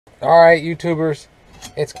Alright, YouTubers,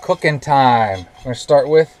 it's cooking time. I'm going to start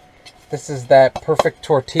with, this is that perfect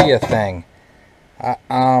tortilla thing. What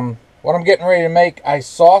I'm getting ready to make, I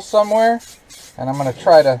saw somewhere, and I'm going to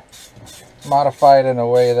try to modify it in a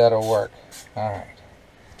way that'll work. Alright,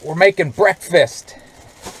 we're making breakfast.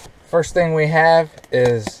 First thing we have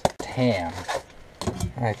is ham.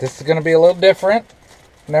 Alright, this is going to be a little different.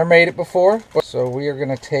 Never made it before. So we are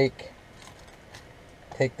going to take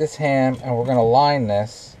this ham and we're going to line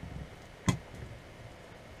this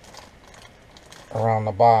around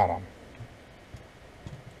the bottom.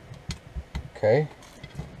 Okay.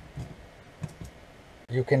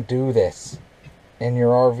 You can do this in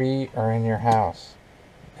your RV or in your house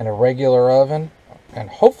in a regular oven, and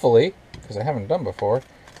hopefully, because I haven't done before,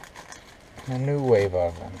 in a Nuwave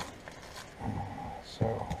oven.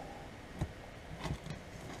 So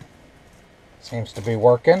seems to be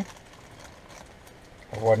working.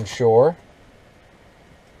 I wasn't sure.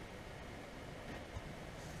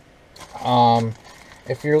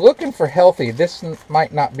 If you're looking for healthy, this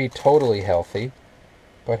might not be totally healthy,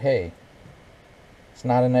 but hey, it's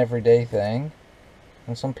not an everyday thing,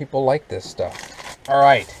 and some people like this stuff. All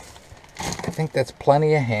right, I think that's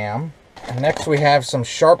plenty of ham. And next we have some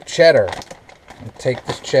sharp cheddar. And take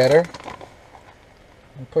this cheddar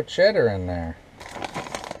and put cheddar in there.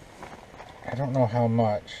 I don't know how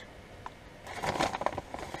much.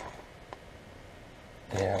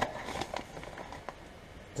 Yeah.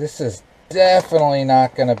 This is definitely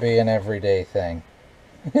not going to be an everyday thing.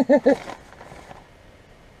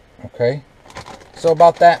 Okay. So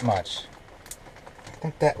about that much. I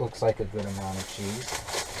think that looks like a good amount of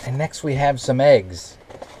cheese. And next we have some eggs.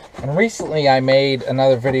 And recently I made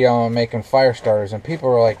another video on making fire starters, and people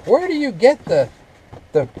were like, where do you get the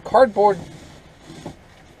cardboard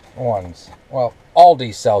ones? Well,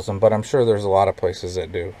 Aldi sells them, but I'm sure there's a lot of places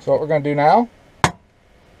that do. So what we're going to do now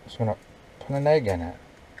is going to put an egg in it.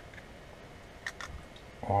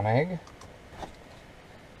 1 egg.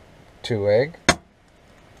 2 egg.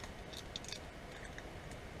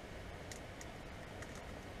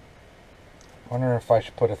 Wonder if I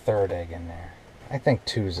should put a 3rd egg in there. I think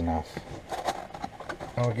 2's enough.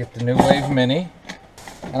 And we'll get the Nuwave Mini.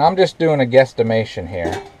 And I'm just doing a guesstimation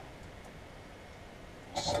here.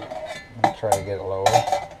 So I'm going to try to get it lower.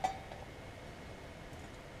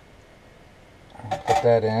 I'll put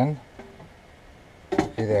that in.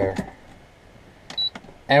 See there.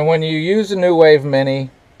 And when you use the Nuwave Mini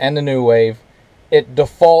and the Nuwave, it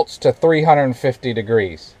defaults to 350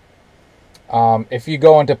 degrees. If you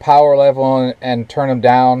go into power level and turn them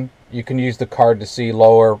down, you can use the card to see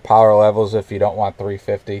lower power levels if you don't want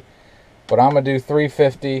 350. But I'm going to do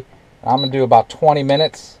 350. I'm going to do about 20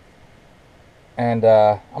 minutes. And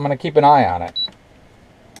I'm going to keep an eye on it.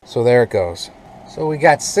 So there it goes. So we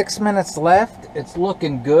got 6 minutes left. It's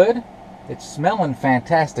looking good. It's smelling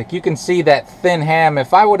fantastic. You can see that thin ham.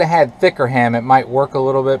 If I would have had thicker ham, it might work a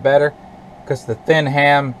little bit better, because the thin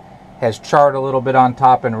ham has charred a little bit on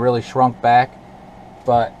top and really shrunk back.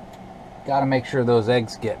 But got to make sure those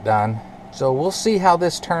eggs get done. So we'll see how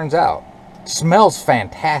this turns out. It smells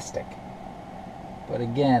fantastic. But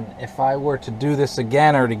again, if I were to do this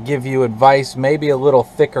again, or to give you advice, maybe a little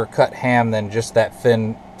thicker cut ham than just that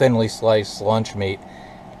thinly sliced lunch meat.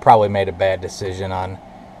 Probably made a bad decision on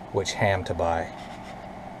which ham to buy.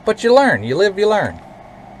 But you learn. You live, you learn.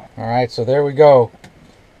 Alright, so there we go.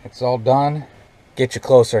 It's all done. Get you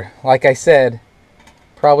closer. Like I said,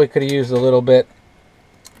 probably could have used a little bit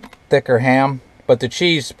thicker ham, but the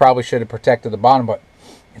cheese probably should have protected the bottom, but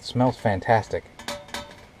it smells fantastic.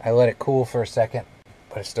 I let it cool for a second,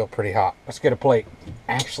 but it's still pretty hot. Let's get a plate.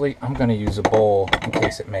 Actually, I'm going to use a bowl in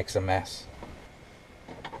case it makes a mess.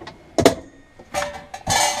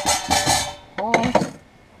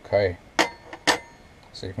 Okay,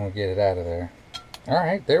 so you can get it out of there.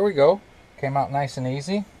 Alright, there we go. Came out nice and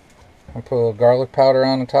easy. I'll put a little garlic powder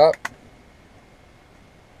on the top.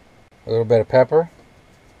 A little bit of pepper.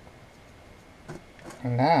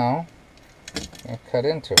 And now, I'll cut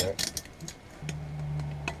into it.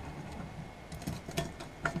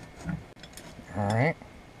 Alright.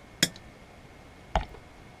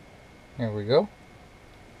 There we go.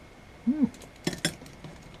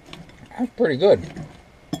 That's pretty good.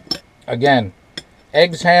 Again,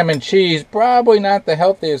 eggs, ham, and cheese, probably not the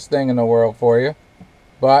healthiest thing in the world for you,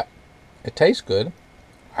 but it tastes good.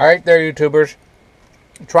 Alright there, YouTubers.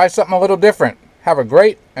 Try something a little different. Have a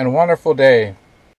great and wonderful day.